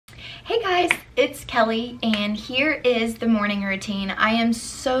Hey guys, it's Kelly and here is the morning routine. I am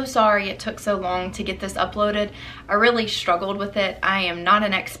so sorry it took so long to get this uploaded. I really struggled with it. I am not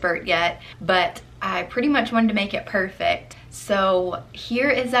an expert yet, but I pretty much wanted to make it perfect. So here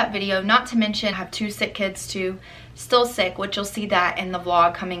is that video. Not to mention I have two sick kids too, still sick, which you'll see that in the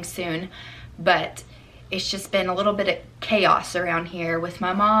vlog coming soon. But it's just been a little bit of chaos around here with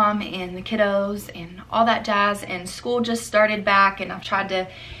my mom and the kiddos and all that jazz, and school just started back and I've tried to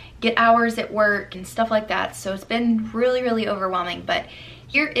get hours at work and stuff like that. So it's been really overwhelming, but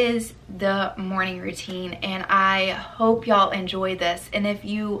here is the morning routine and I hope y'all enjoy this. And if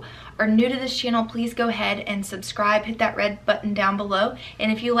you are new to this channel, please go ahead and subscribe, hit that red button down below.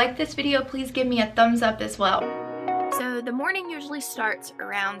 And if you like this video, please give me a thumbs up as well. So the morning usually starts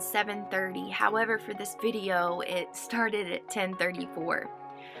around 7:30. However, for this video, it started at 10:34.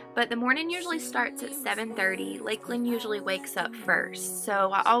 But the morning usually starts at 7:30. Lakeland usually wakes up first. So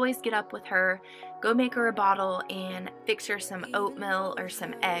I always get up with her, go make her a bottle, and fix her some oatmeal or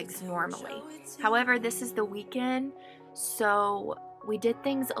some eggs normally. However, this is the weekend, so we did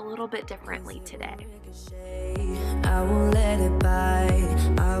things a little bit differently today. I won't let it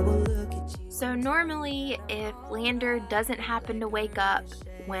bite. I will look at you. So normally, if Lander doesn't happen to wake up,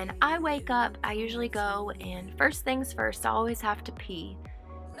 when I wake up, I usually go and first things first, I always have to pee.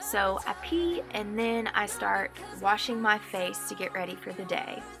 So I pee and then I start washing my face to get ready for the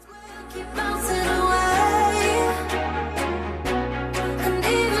day. Keep bouncing away. And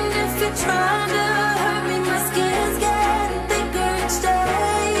even if you're trying to hurt me, my skin's getting thicker each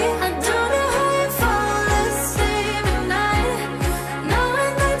day. I don't know how you fall asleep at night,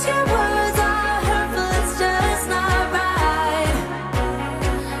 knowing that your words are hurtful, it's just not right.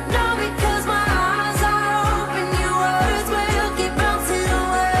 No, because my eyes are open, your words will keep bouncing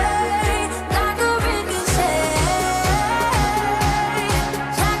away like a ricochet,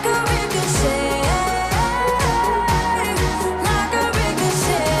 like a ricochet, like a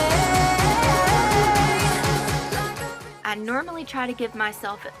ricochet. I normally try to give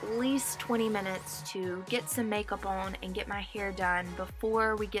myself at least 20 minutes to get some makeup on and get my hair done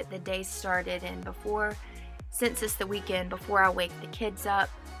before we get the day started, and before, since it's the weekend, before I wake the kids up.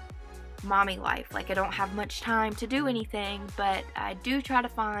 Mommy life, like I don't have much time to do anything, but I do try to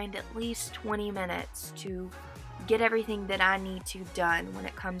find at least 20 minutes to get everything that I need to done when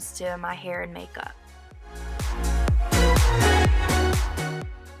it comes to my hair and makeup.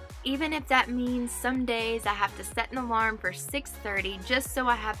 Even if that means some days I have to set an alarm for 6:30 just so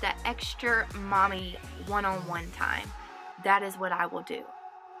I have that extra mommy one-on-one time. That is what I will do.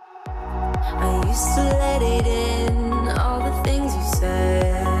 I used to let it in, all the things you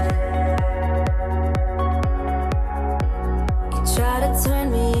said. You try to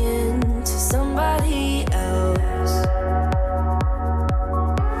turn me into somebody else,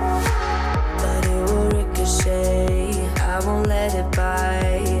 but it will ricochet. I won't let it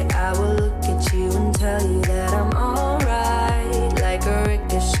bite. I will look at you and tell you that I'm alright. Like a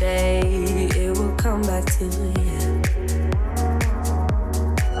ricochet, it will come back to you.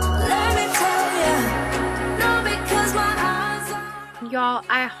 Let me tell you, no, because my eyes are... Y'all,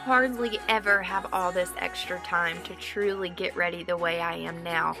 I hardly ever have all this extra time to truly get ready the way I am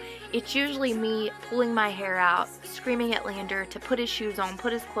now. It's usually me pulling my hair out, screaming at Lander to put his shoes on,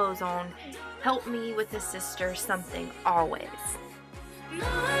 put his clothes on, help me with his sister, something, always.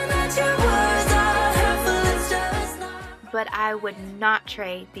 But I would not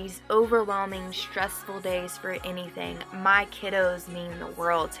trade these overwhelming, stressful days for anything. My kiddos mean the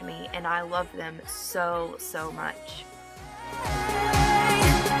world to me, and I love them so much.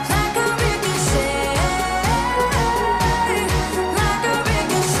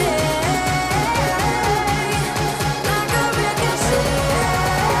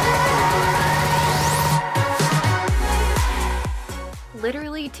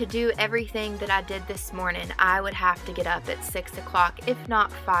 Literally, to do everything that I did this morning, I would have to get up at 6 o'clock, if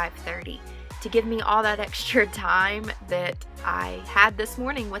not 5:30, to give me all that extra time that I had this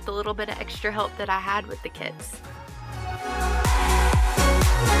morning with a little bit of extra help that I had with the kids.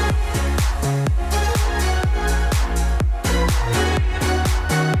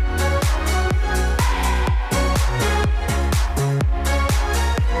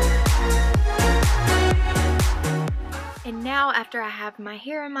 And now, after I have my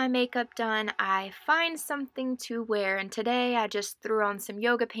hair and my makeup done, I find something to wear, and today I just threw on some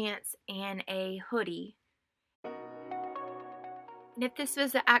yoga pants and a hoodie. And if this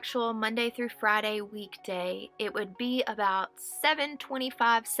was the actual Monday through Friday weekday, it would be about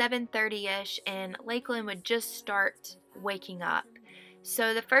 7:25, 7:30ish, and Lakeland would just start waking up.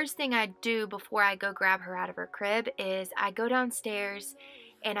 So the first thing I do before I go grab her out of her crib is I go downstairs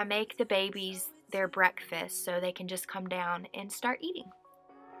and I make the babies their breakfast so they can just come down and start eating.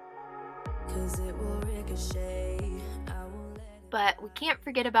 But we can't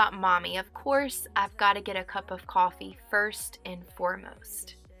forget about Mommy. Of course, I've got to get a cup of coffee first and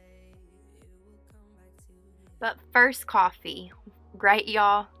foremost. But first, coffee, right,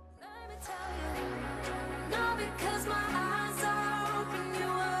 y'all?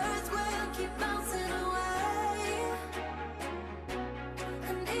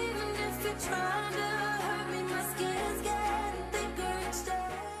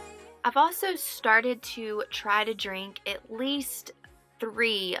 I've also started to try to drink at least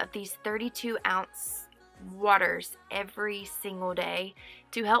 3 of these 32-ounce waters every single day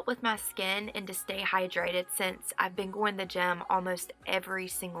to help with my skin and to stay hydrated, since I've been going to the gym almost every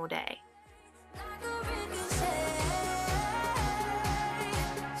single day.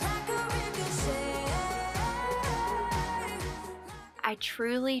 I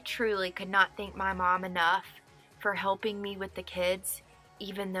truly could not thank my mom enough for helping me with the kids.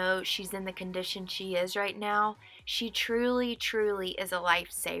 Even though she's in the condition she is right now, she truly is a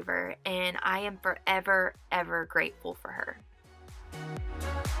lifesaver, and I am forever, ever grateful for her.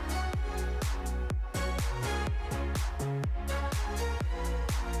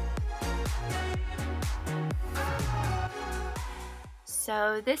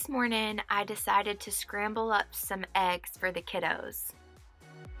 So this morning, I decided to scramble up some eggs for the kiddos.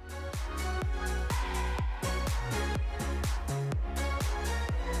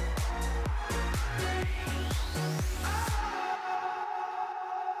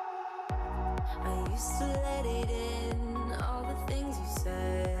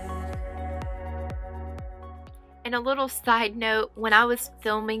 And a little side note, when I was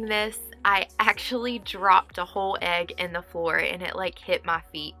filming this, I actually dropped a whole egg in the floor and it like hit my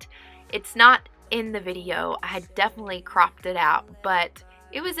feet. It's not in the video, I had definitely cropped it out, but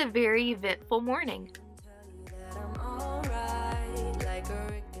it was a very eventful morning.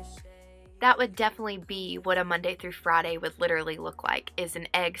 That would definitely be what a Monday through Friday would literally look like, is an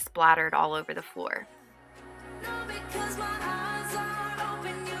egg splattered all over the floor.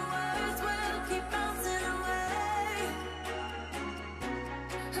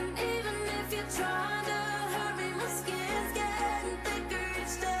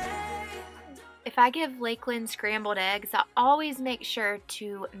 If I give Lakeland scrambled eggs, I always make sure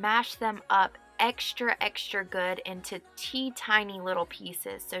to mash them up extra good into teeny little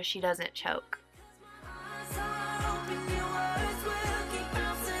pieces so she doesn't choke.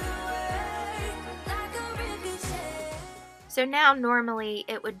 So now normally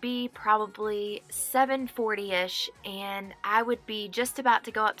it would be probably 7:40ish, and I would be just about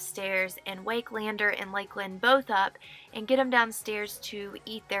to go upstairs and wake Lander and Lakeland both up and get them downstairs to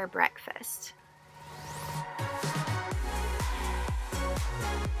eat their breakfast.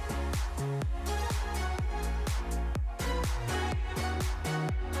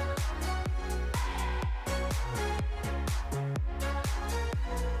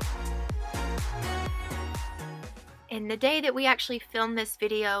 And the day that we actually filmed this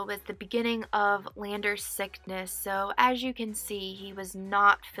video was the beginning of Lander's sickness, so as you can see, he was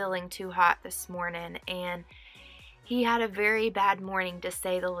not feeling too hot this morning, and he had a very bad morning to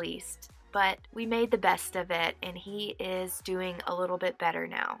say the least. But we made the best of it, and he is doing a little bit better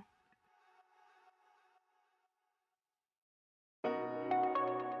now.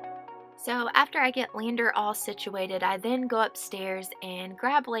 So after I get Lander all situated, I then go upstairs and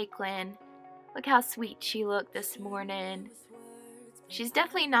grab Lakeland. Look how sweet she looked this morning. She's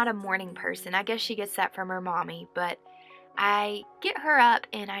definitely not a morning person. I guess she gets that from her mommy, but I get her up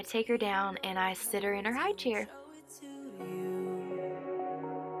and I take her down and I sit her in her high chair.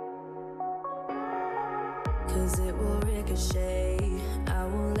 Cause it will ricochet, I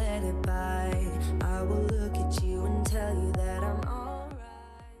won't let it bite. I will look at you and tell you that I'm alright.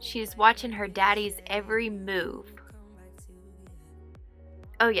 She's watching her daddy's every move.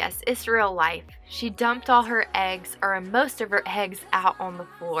 Oh yes, it's real life. She dumped all her eggs, or most of her eggs, out on the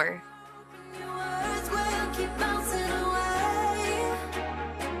floor.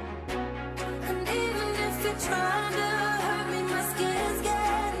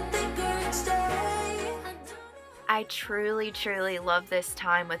 I truly love this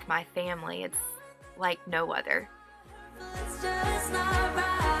time with my family. It's like no other.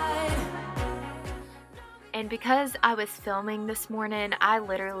 And because I was filming this morning, I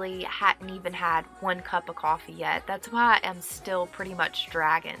literally hadn't even had 1 cup of coffee yet. That's why I'm still pretty much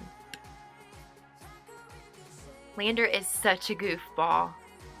dragging. Lander is such a goofball.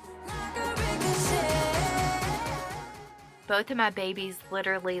 Both of my babies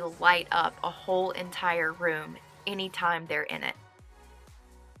literally light up a whole entire room anytime they're in it.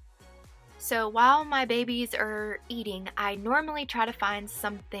 So while my babies are eating, I normally try to find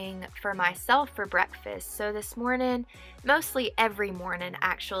something for myself for breakfast. So this morning, mostly every morning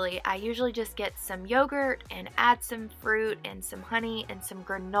actually, I usually just get some yogurt and add some fruit and some honey and some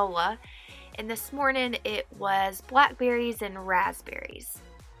granola. And this morning it was blackberries and raspberries.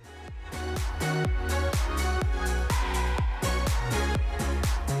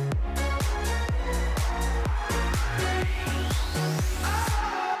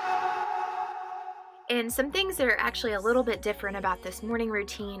 And some things that are actually a little bit different about this morning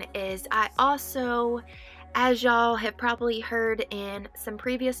routine is I also, as y'all have probably heard in some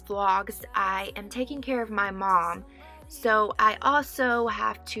previous vlogs, I am taking care of my mom. So I also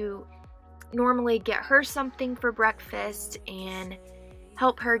have to normally get her something for breakfast and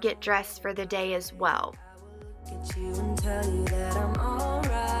help her get dressed for the day as well.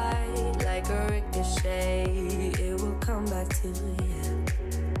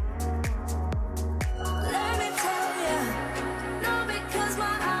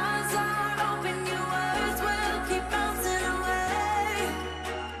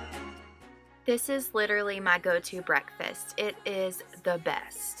 This is literally my go-to breakfast. It is the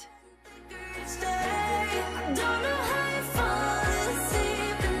best.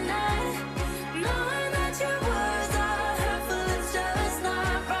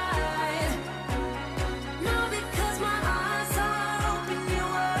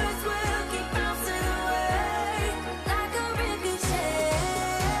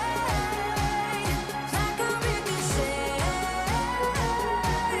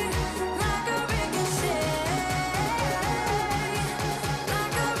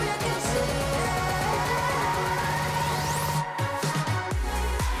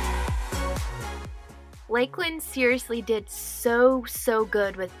 Lakeland seriously did so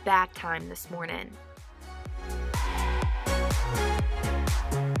good with bath time this morning.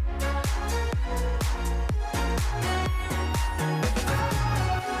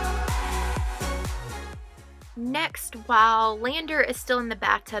 Next, while Lander is still in the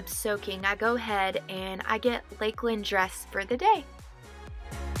bathtub soaking, I go ahead and I get Lakeland dressed for the day.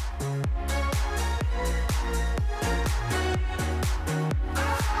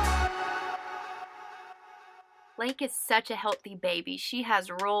 Lake is such a healthy baby. She has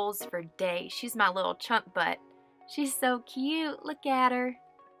rolls for days. She's my little chunk butt. She's so cute. Look at her.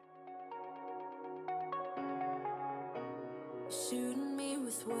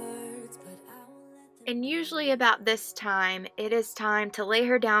 And usually about this time, it is time to lay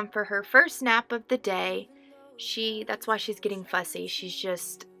her down for her first nap of the day. That's why she's getting fussy. She's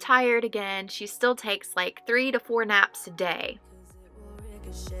just tired again. She still takes like 3 to 4 naps a day.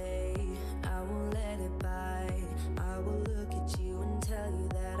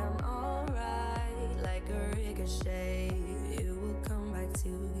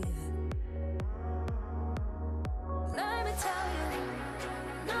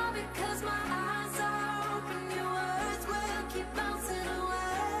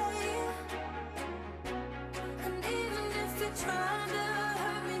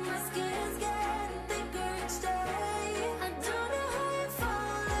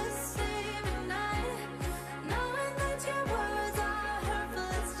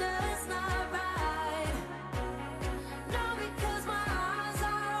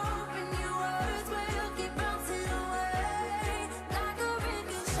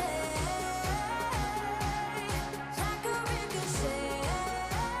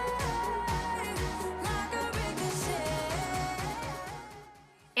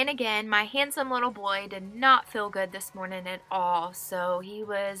 And again, my handsome little boy did not feel good this morning at all, so he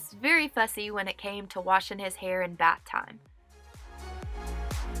was very fussy when it came to washing his hair in bath time.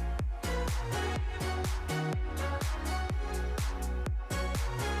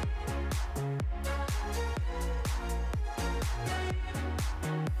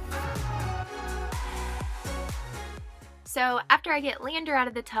 So after I get Lander out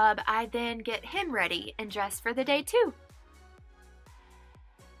of the tub, I then get him ready and dressed for the day too.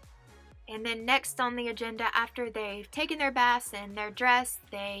 And then next on the agenda, after they've taken their baths and they're dressed,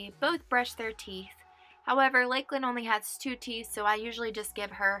 they both brush their teeth. However, Lakeland only has 2 teeth, so I usually just give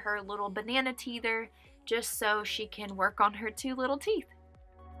her her little banana teether just so she can work on her 2 little teeth.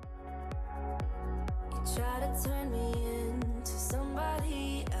 You try to turn me into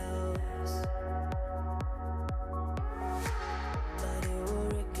somebody else, but it will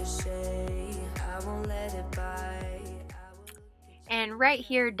ricochet. I won't let it bite. And right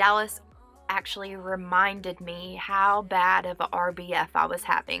here, Dallas actually reminded me how bad of a RBF I was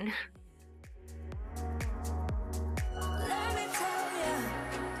having.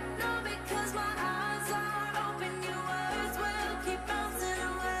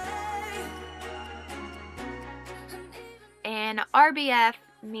 And RBF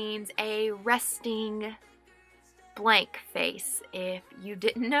means a resting blank face, if you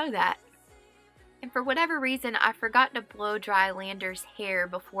didn't know that. And for whatever reason, I forgot to blow dry Lander's hair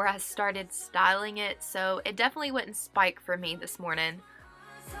before I started styling it, so it definitely wouldn't spike for me this morning.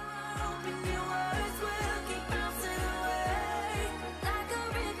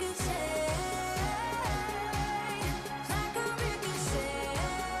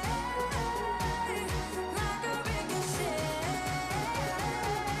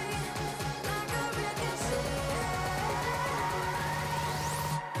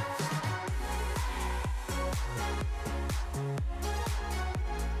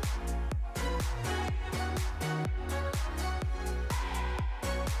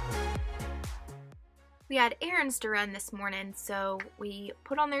 We had errands to run this morning, so we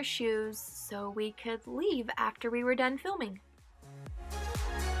put on their shoes so we could leave after we were done filming.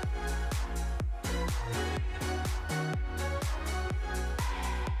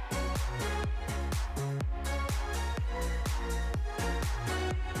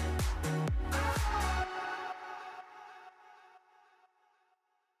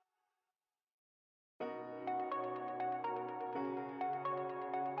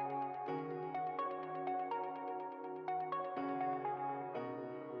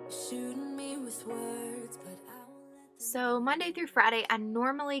 So Monday through Friday, I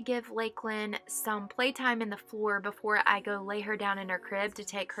normally give Lakeland some playtime in the floor before I go lay her down in her crib to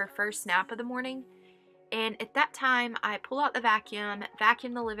take her first nap of the morning. And at that time, I pull out the vacuum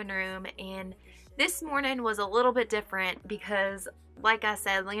the living room, and this morning was a little bit different because, like I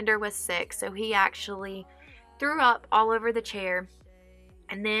said, Lander was sick, so he actually threw up all over the chair.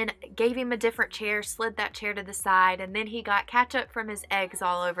 And then gave him a different chair, slid that chair to the side, and then he got ketchup from his eggs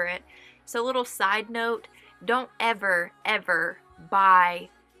all over it. So little side note, don't ever buy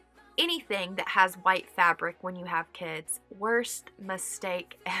anything that has white fabric when you have kids. Worst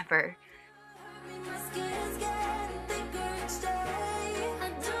mistake ever.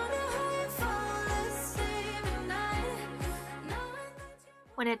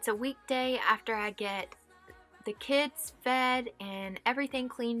 When it's a weekday after I get the kids fed and everything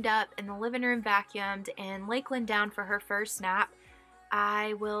cleaned up and the living room vacuumed and Lakeland down for her first nap,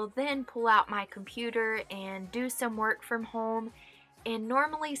 I will then pull out my computer and do some work from home and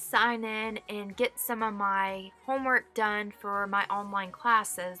normally sign in and get some of my homework done for my online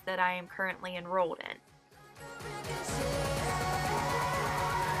classes that I am currently enrolled in.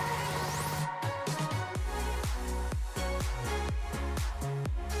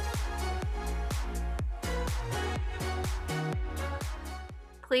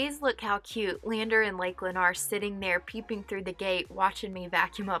 Please look how cute Lander and Lakeland are sitting there peeping through the gate watching me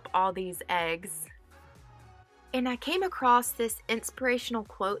vacuum up all these eggs. And I came across this inspirational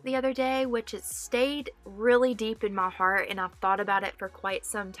quote the other day, which has stayed really deep in my heart, and I've thought about it for quite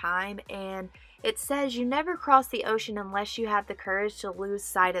some time. And it says, "You never cross the ocean unless you have the courage to lose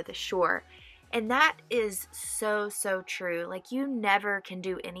sight of the shore." And that is so true. Like, you never can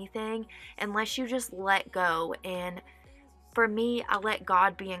do anything unless you just let go. And for me, I let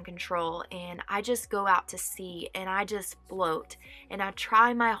God be in control, and I just go out to sea and I just float, and I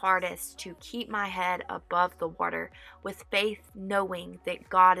try my hardest to keep my head above the water with faith, knowing that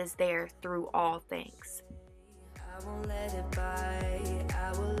God is there through all things.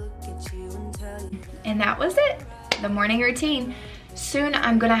 And that was it, the morning routine. Soon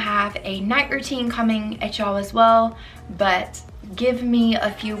I'm gonna have a night routine coming at y'all as well, but give me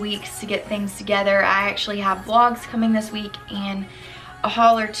a few weeks to get things together. I actually have vlogs coming this week and a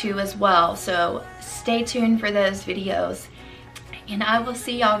haul or two as well, so stay tuned for those videos. And I will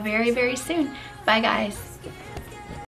see y'all very soon. Bye guys.